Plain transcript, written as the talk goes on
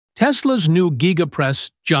Tesla's new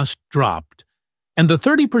Gigapress just dropped, and the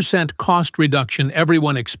 30% cost reduction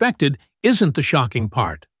everyone expected isn't the shocking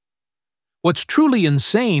part. What's truly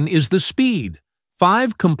insane is the speed: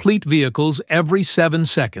 5 complete vehicles every 7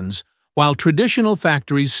 seconds, while traditional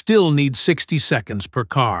factories still need 60 seconds per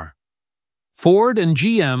car. Ford and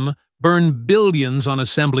GM burn billions on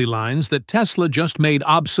assembly lines that Tesla just made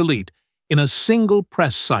obsolete in a single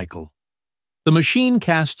press cycle. The machine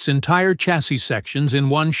casts entire chassis sections in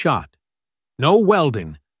one shot. No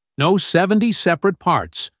welding, no 70 separate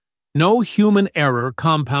parts, no human error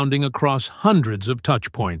compounding across hundreds of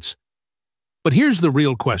touch points. But here's the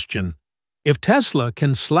real question. If Tesla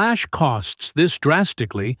can slash costs this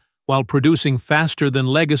drastically while producing faster than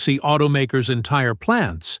legacy automakers' entire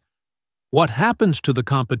plants, what happens to the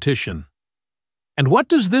competition? And what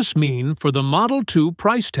does this mean for the Model 2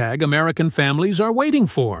 price tag American families are waiting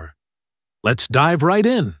for? Let's dive right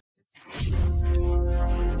in.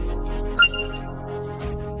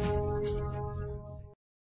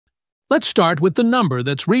 Let's start with the number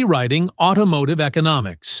that's rewriting automotive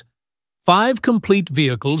economics. 5 complete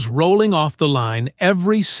vehicles rolling off the line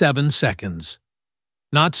every 7 seconds.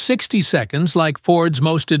 Not 60 seconds like Ford's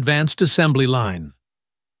most advanced assembly line.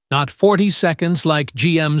 Not 40 seconds like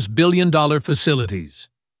GM's billion-dollar facilities.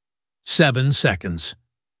 7 seconds.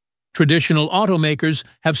 Traditional automakers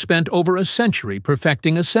have spent over a century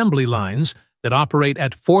perfecting assembly lines that operate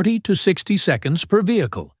at 40 to 60 seconds per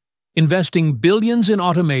vehicle, investing billions in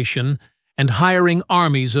automation and hiring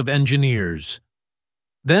armies of engineers.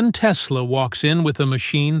 Then Tesla walks in with a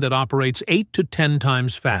machine that operates 8 to 10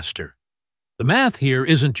 times faster. The math here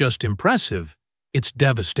isn't just impressive, it's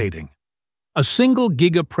devastating. A single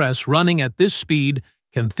Gigapress running at this speed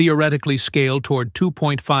can theoretically scale toward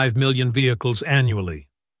 2.5 million vehicles annually.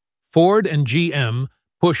 Ford and GM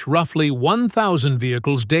push roughly 1,000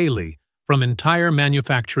 vehicles daily from entire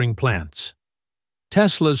manufacturing plants.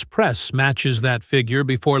 Tesla's press matches that figure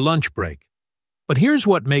before lunch break. But here's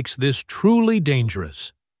what makes this truly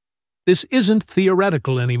dangerous. This isn't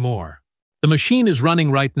theoretical anymore. The machine is running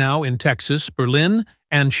right now in Texas, Berlin,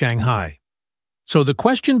 and Shanghai. So the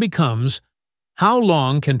question becomes, how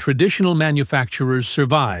long can traditional manufacturers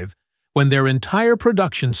survive when their entire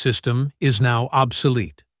production system is now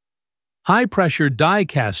obsolete? High-pressure die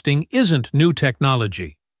casting isn't new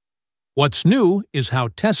technology. What's new is how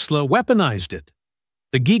Tesla weaponized it.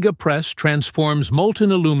 The Gigapress transforms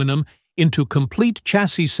molten aluminum into complete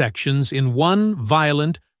chassis sections in one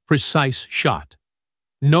violent, precise shot.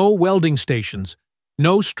 No welding stations,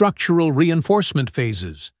 no structural reinforcement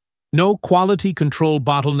phases, no quality control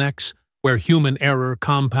bottlenecks where human error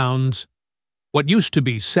compounds. What used to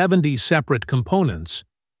be 70 separate components,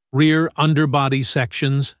 rear underbody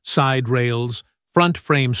sections, side rails, front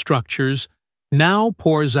frame structures, now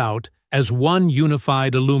pours out as one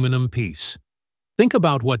unified aluminum piece. Think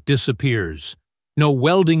about what disappears. No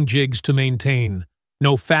welding jigs to maintain,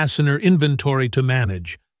 no fastener inventory to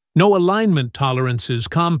manage, no alignment tolerances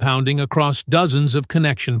compounding across dozens of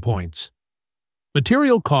connection points.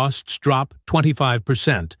 Material costs drop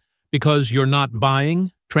 25% because you're not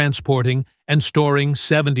buying, transporting, and storing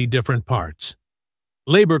 70 different parts.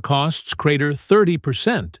 Labor costs crater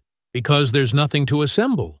 30% because there's nothing to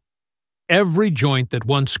assemble. Every joint that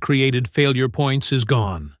once created failure points is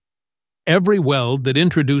gone. Every weld that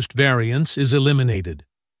introduced variance is eliminated.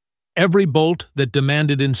 Every bolt that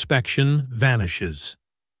demanded inspection vanishes.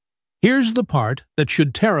 Here's the part that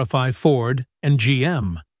should terrify Ford and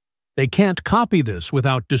GM. They can't copy this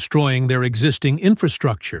without destroying their existing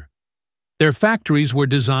infrastructure. Their factories were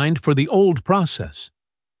designed for the old process.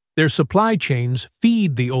 Their supply chains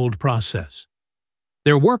feed the old process.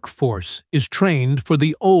 Their workforce is trained for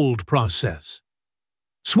the old process.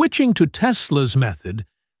 Switching to Tesla's method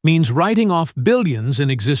means writing off billions in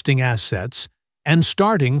existing assets and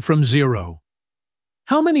starting from zero.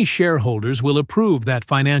 How many shareholders will approve that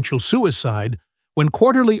financial suicide when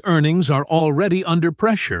quarterly earnings are already under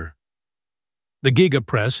pressure? The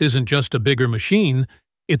Gigapress isn't just a bigger machine,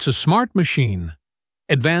 it's a smart machine.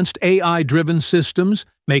 Advanced AI-driven systems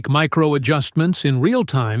make micro-adjustments in real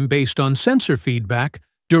time based on sensor feedback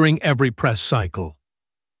during every press cycle.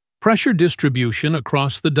 Pressure distribution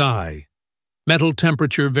across the die, metal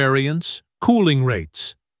temperature variance, cooling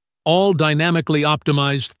rates, all dynamically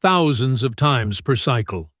optimized thousands of times per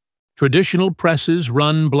cycle. Traditional presses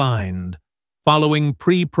run blind, following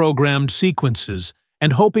pre-programmed sequences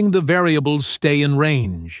and hoping the variables stay in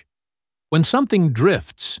range. When something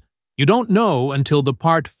drifts, you don't know until the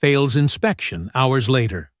part fails inspection hours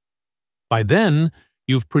later. By then,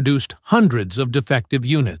 you've produced hundreds of defective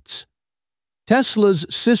units. Tesla's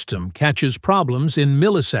system catches problems in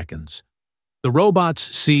milliseconds. The robots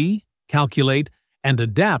see, calculate, and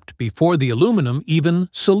adapt before the aluminum even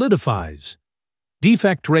solidifies.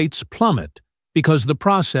 Defect rates plummet because the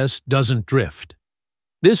process doesn't drift.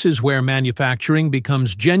 This is where manufacturing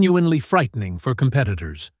becomes genuinely frightening for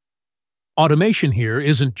competitors. Automation here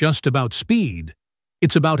isn't just about speed.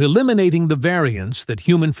 It's about eliminating the variance that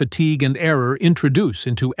human fatigue and error introduce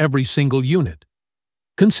into every single unit.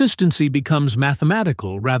 Consistency becomes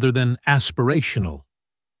mathematical rather than aspirational.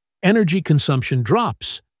 Energy consumption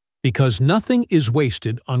drops because nothing is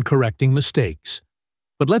wasted on correcting mistakes.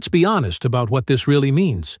 But let's be honest about what this really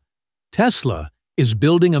means. Tesla is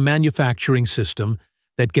building a manufacturing system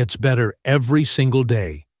that gets better every single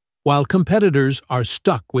day, while competitors are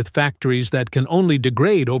stuck with factories that can only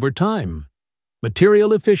degrade over time.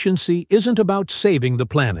 Material efficiency isn't about saving the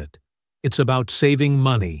planet. It's about saving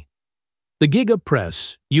money. The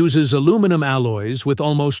Gigapress uses aluminum alloys with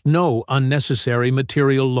almost no unnecessary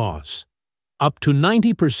material loss. Up to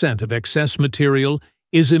 90% of excess material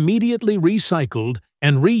is immediately recycled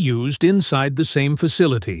and reused inside the same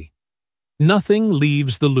facility. Nothing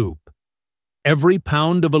leaves the loop. Every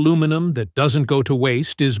pound of aluminum that doesn't go to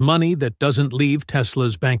waste is money that doesn't leave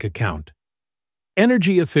Tesla's bank account.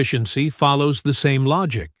 Energy efficiency follows the same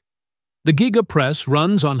logic. The Gigapress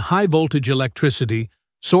runs on high-voltage electricity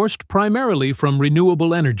sourced primarily from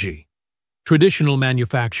renewable energy. Traditional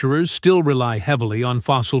manufacturers still rely heavily on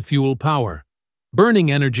fossil fuel power,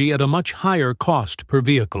 burning energy at a much higher cost per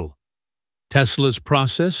vehicle. Tesla's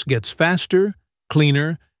process gets faster,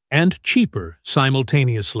 cleaner, and cheaper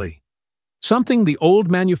simultaneously, something the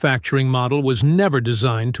old manufacturing model was never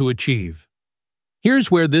designed to achieve.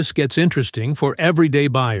 Here's where this gets interesting for everyday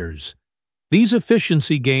buyers. These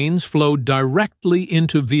efficiency gains flow directly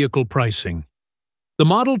into vehicle pricing. The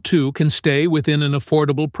Model 2 can stay within an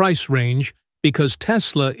affordable price range because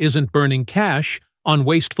Tesla isn't burning cash on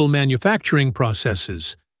wasteful manufacturing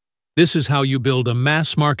processes. This is how you build a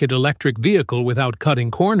mass-market electric vehicle without cutting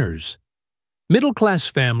corners. Middle-class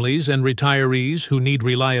families and retirees who need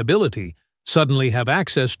reliability suddenly have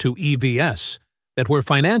access to EVs that were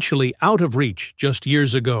financially out of reach just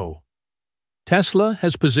years ago. Tesla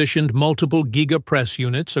has positioned multiple Gigapress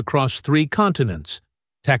units across 3 continents: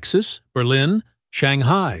 Texas, Berlin,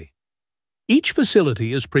 Shanghai. Each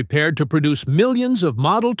facility is prepared to produce millions of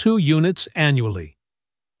Model 2 units annually.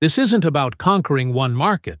 This isn't about conquering one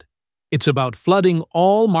market. It's about flooding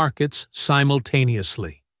all markets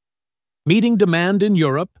simultaneously. Meeting demand in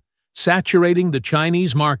Europe, saturating the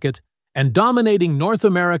Chinese market, and dominating North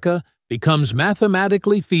America becomes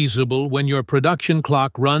mathematically feasible when your production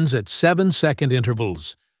clock runs at 7-second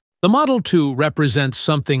intervals. The Model 2 represents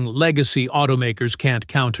something legacy automakers can't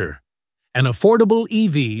counter: an affordable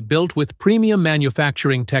EV built with premium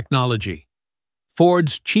manufacturing technology.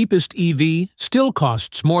 Ford's cheapest EV still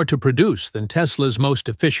costs more to produce than Tesla's most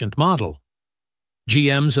efficient model.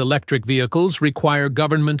 GM's electric vehicles require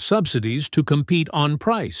government subsidies to compete on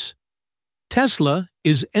price. Tesla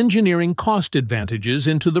is engineering cost advantages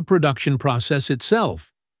into the production process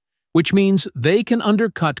itself, which means they can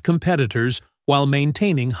undercut competitors while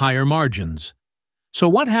maintaining higher margins. So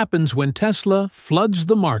what happens when Tesla floods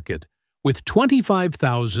the market with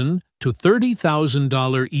 $25,000 to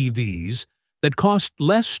 $30,000 EVs that cost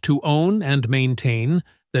less to own and maintain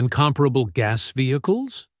than comparable gas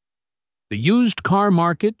vehicles? The used car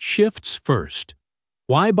market shifts first.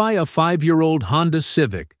 Why buy a 5-year-old Honda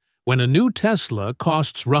Civic when a new Tesla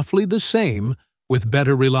costs roughly the same with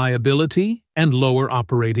better reliability and lower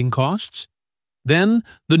operating costs? Then,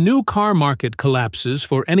 the new car market collapses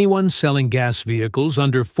for anyone selling gas vehicles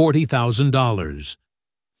under $40,000.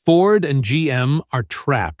 Ford and GM are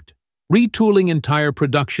trapped. Retooling entire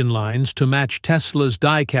production lines to match Tesla's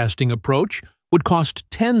die-casting approach would cost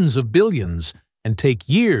tens of billions and take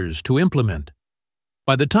years to implement.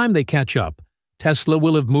 By the time they catch up, Tesla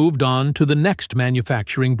will have moved on to the next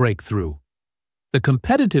manufacturing breakthrough. The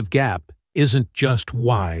competitive gap isn't just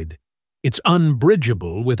wide. It's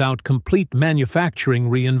unbridgeable without complete manufacturing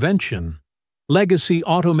reinvention. Legacy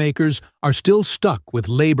automakers are still stuck with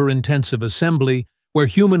labor-intensive assembly, where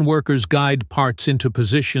human workers guide parts into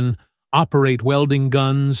position, operate welding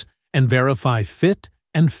guns, and verify fit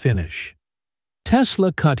and finish.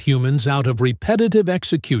 Tesla cut humans out of repetitive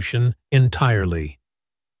execution entirely.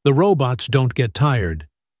 The robots don't get tired.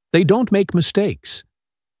 They don't make mistakes.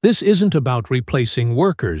 This isn't about replacing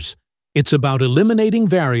workers. It's about eliminating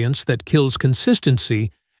variance that kills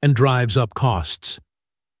consistency and drives up costs.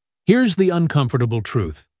 Here's the uncomfortable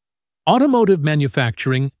truth. Automotive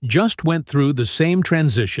manufacturing just went through the same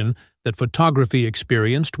transition that photography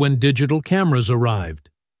experienced when digital cameras arrived.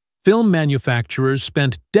 Film manufacturers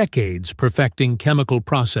spent decades perfecting chemical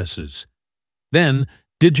processes. Then,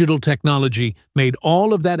 digital technology made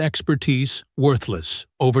all of that expertise worthless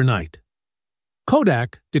overnight.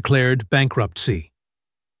 Kodak declared bankruptcy.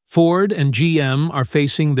 Ford and GM are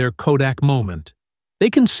facing their Kodak moment. They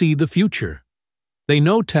can see the future. They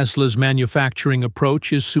know Tesla's manufacturing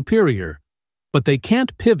approach is superior, but they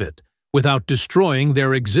can't pivot without destroying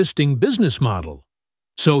their existing business model.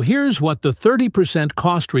 So here's what the 30%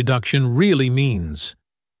 cost reduction really means.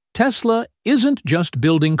 Tesla isn't just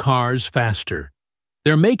building cars faster.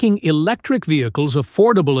 They're making electric vehicles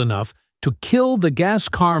affordable enough to kill the gas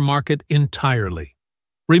car market entirely.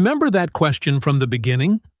 Remember that question from the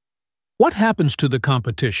beginning? What happens to the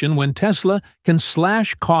competition when Tesla can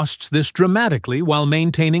slash costs this dramatically while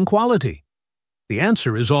maintaining quality? The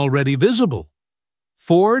answer is already visible.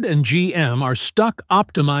 Ford and GM are stuck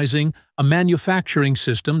optimizing a manufacturing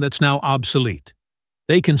system that's now obsolete.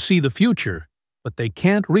 They can see the future, but they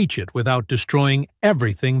can't reach it without destroying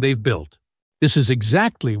everything they've built. This is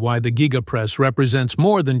exactly why the Gigapress represents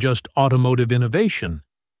more than just automotive innovation.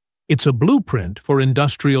 It's a blueprint for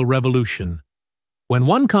industrial revolution. When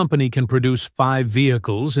one company can produce 5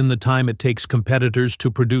 vehicles in the time it takes competitors to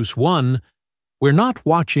produce one, we're not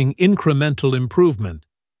watching incremental improvement.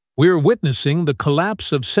 We're witnessing the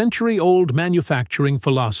collapse of century-old manufacturing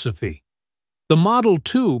philosophy. The Model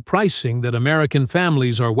 2 pricing that American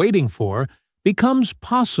families are waiting for becomes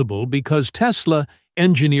possible because Tesla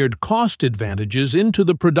engineered cost advantages into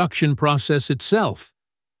the production process itself,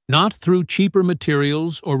 not through cheaper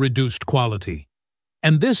materials or reduced quality.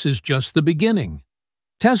 And this is just the beginning.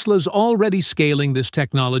 Tesla's already scaling this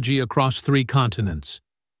technology across 3 continents.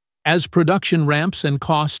 As production ramps and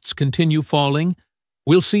costs continue falling,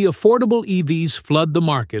 we'll see affordable EVs flood the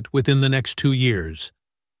market within the next 2 years.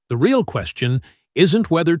 The real question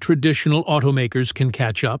isn't whether traditional automakers can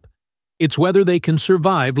catch up, it's whether they can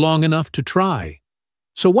survive long enough to try.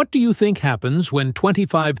 So what do you think happens when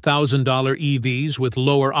 $25,000 EVs with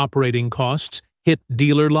lower operating costs hit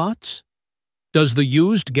dealer lots? Does the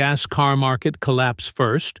used gas car market collapse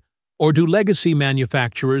first, or do legacy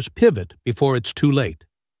manufacturers pivot before it's too late?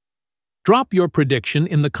 Drop your prediction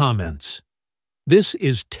in the comments. This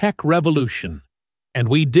is Tech Revolution, and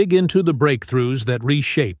we dig into the breakthroughs that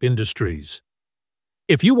reshape industries.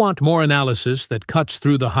 If you want more analysis that cuts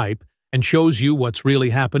through the hype and shows you what's really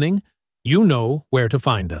happening, you know where to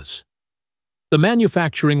find us. The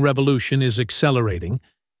manufacturing revolution is accelerating,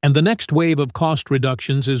 and the next wave of cost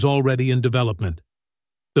reductions is already in development.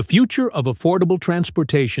 The future of affordable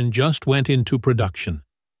transportation just went into production,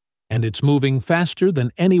 and it's moving faster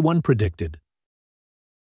than anyone predicted.